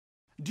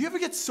Do you ever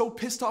get so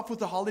pissed off with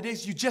the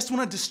holidays you just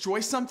want to destroy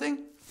something?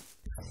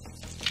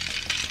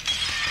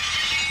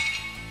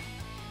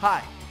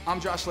 Hi, I'm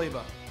Josh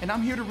Leyva, and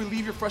I'm here to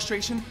relieve your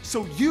frustration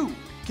so you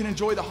can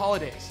enjoy the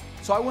holidays.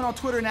 So I went on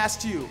Twitter and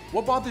asked you,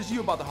 what bothers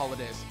you about the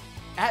holidays?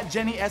 At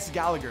Jenny S.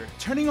 Gallagher,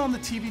 turning on the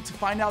TV to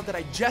find out that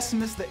I just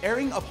missed the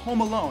airing of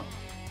Home Alone.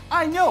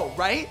 I know,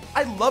 right?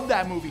 I love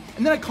that movie.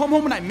 And then I come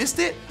home and I missed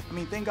it? I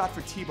mean, thank God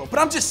for TiVo, but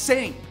I'm just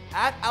saying.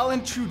 At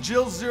Alan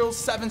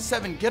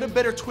Trujill077, get a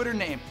better Twitter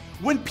name.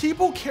 When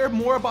people care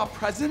more about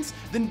presents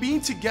than being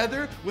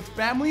together with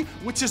family,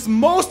 which is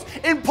most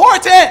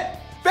important!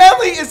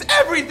 Family is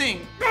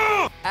everything!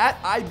 At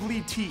I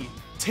Bleed Tea,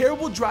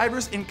 terrible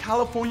drivers in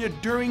California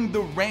during the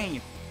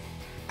rain.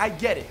 I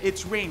get it,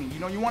 it's raining, you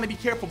know, you want to be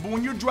careful, but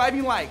when you're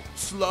driving like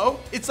slow,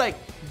 it's like,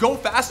 go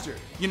faster,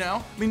 you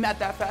know? I mean, not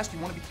that fast, you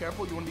want to be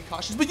careful, you want to be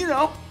cautious, but you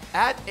know.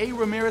 At A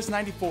Ramirez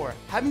 94,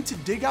 having to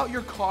dig out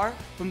your car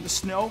from the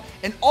snow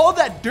and all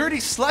that dirty,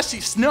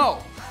 slushy snow.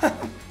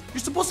 You're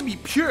supposed to be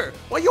pure,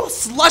 why you all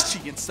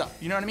slushy and stuff,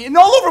 you know what I mean? And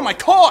all over my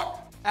car.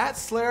 At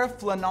Slayer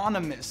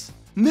Flanonymous,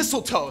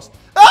 mistletoes.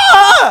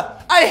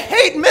 Ah! I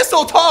hate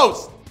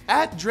mistletoes!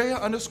 At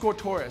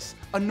Drea_Taurus,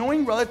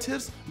 annoying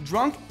relatives,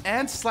 drunk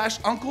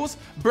and/uncles,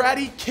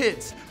 bratty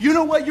kids. You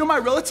know what, you're my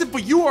relative,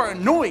 but you are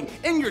annoying,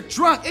 and you're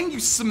drunk, and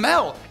you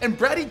smell. And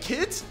bratty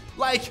kids?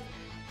 Like,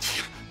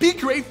 be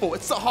grateful,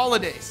 it's the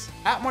holidays.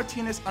 At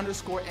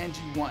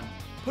Martinez_NG1,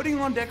 putting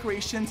on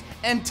decorations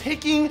and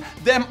taking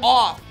them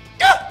off.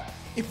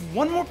 If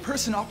one more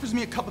person offers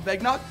me a cup of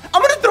eggnog,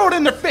 I'm gonna throw it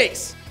in their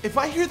face. If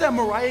I hear that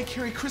Mariah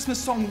Carey Christmas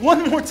song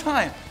one more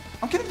time,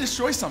 I'm gonna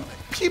destroy something.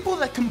 People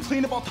that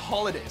complain about the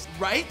holidays,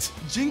 right?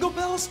 Jingle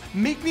bells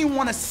make me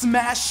wanna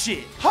smash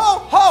shit. Ho,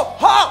 ho,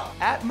 ho!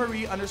 At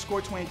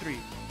Marie_23,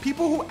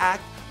 people who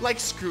act like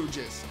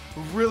Scrooges.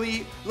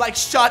 Really, like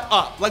shut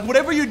up. Like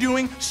whatever you're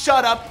doing,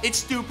 shut up, it's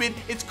stupid,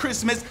 it's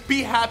Christmas,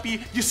 be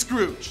happy, you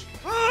Scrooge.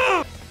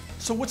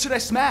 So what should I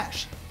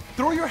smash?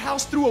 Throw your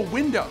house through a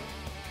window.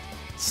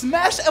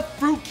 Smash a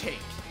fruitcake,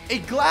 a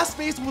glass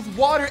vase with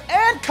water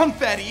and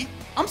confetti.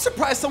 I'm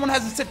surprised someone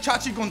hasn't said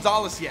Chachi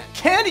Gonzalez yet.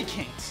 Candy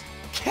canes,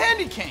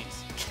 candy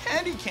canes,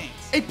 candy canes.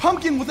 A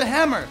pumpkin with a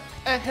hammer.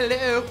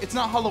 Hello, it's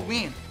not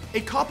Halloween. A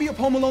copy of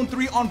Home Alone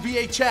 3 on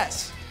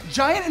VHS.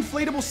 Giant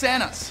inflatable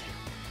Santas.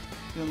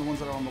 You know the ones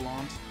that are on the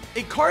lawns.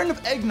 A carton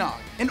of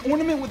eggnog, an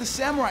ornament with a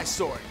samurai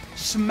sword.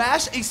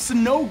 Smash a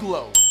snow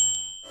globe.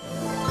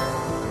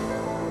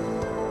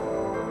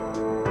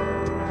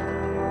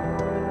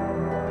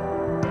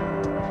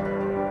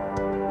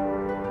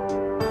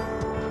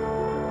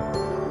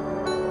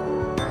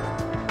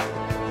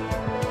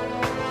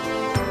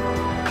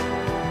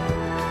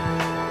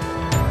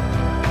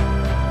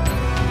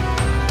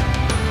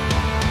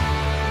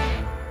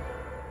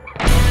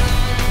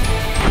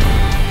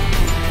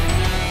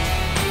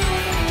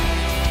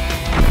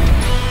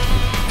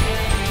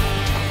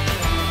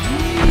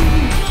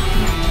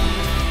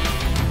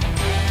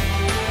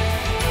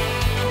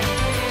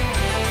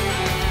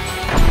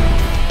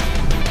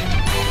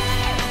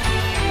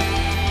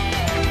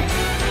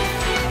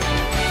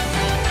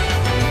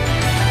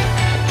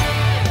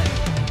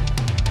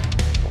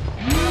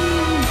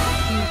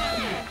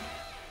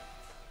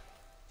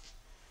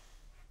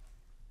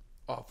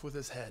 Off with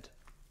his head.